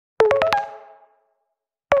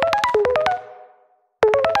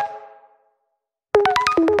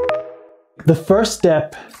The first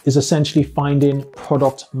step is essentially finding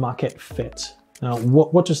product market fit. Now,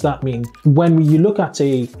 what does that mean? When you look at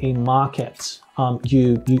a market,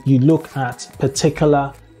 you look at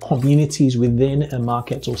particular communities within a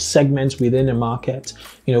market or segments within a market,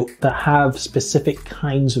 that have specific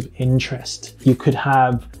kinds of interest. You could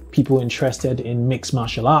have people interested in mixed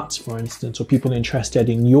martial arts, for instance, or people interested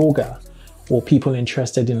in yoga, or people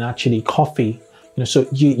interested in actually coffee. So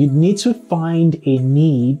you need to find a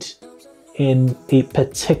need in a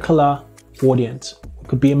particular audience. It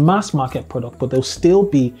could be a mass market product, but there'll still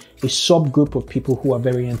be a subgroup of people who are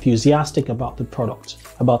very enthusiastic about the product,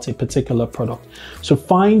 about a particular product. So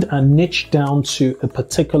find and niche down to a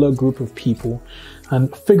particular group of people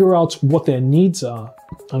and figure out what their needs are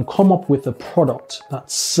and come up with a product that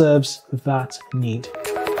serves that need.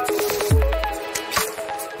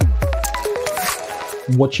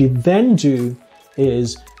 What you then do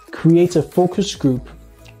is create a focus group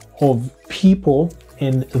of people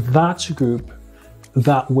in that group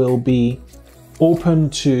that will be open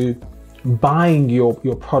to buying your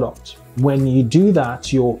product. When you do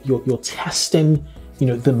that, you're testing,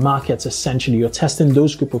 the markets essentially. You're testing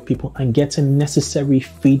those group of people and getting necessary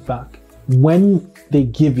feedback. When they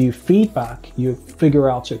give you feedback, you figure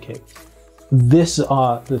out, okay, these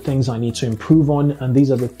are the things I need to improve on, and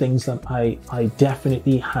these are the things that I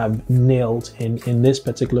definitely have nailed in this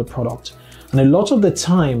particular product. And a lot of the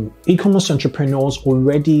time, e-commerce entrepreneurs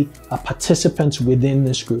already are participants within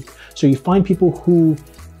this group. So you find people who,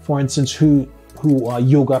 for instance, who are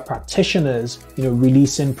yoga practitioners,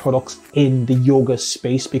 releasing products in the yoga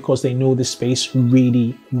space because they know the space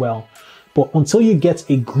really well. But until you get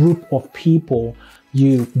a group of people,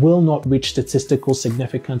 you will not reach statistical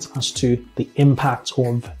significance as to the impact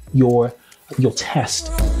of your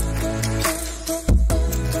test.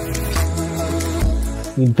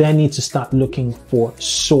 You then need to start looking for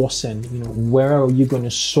sourcing. Where are you going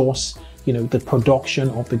to source, the production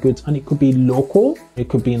of the goods? And it could be local, it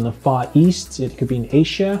could be in the Far East, it could be in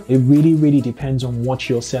Asia. It really, really depends on what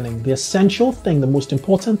you're selling. The essential thing, the most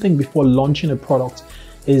important thing before launching a product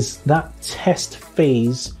is that test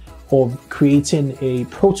phase of creating a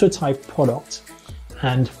prototype product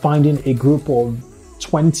and finding a group of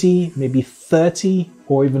 20, maybe 30,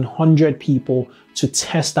 or even 100 people to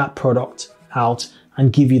test that product out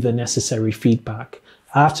and give you the necessary feedback.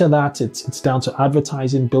 After that, it's down to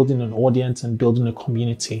advertising, building an audience, and building a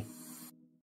community.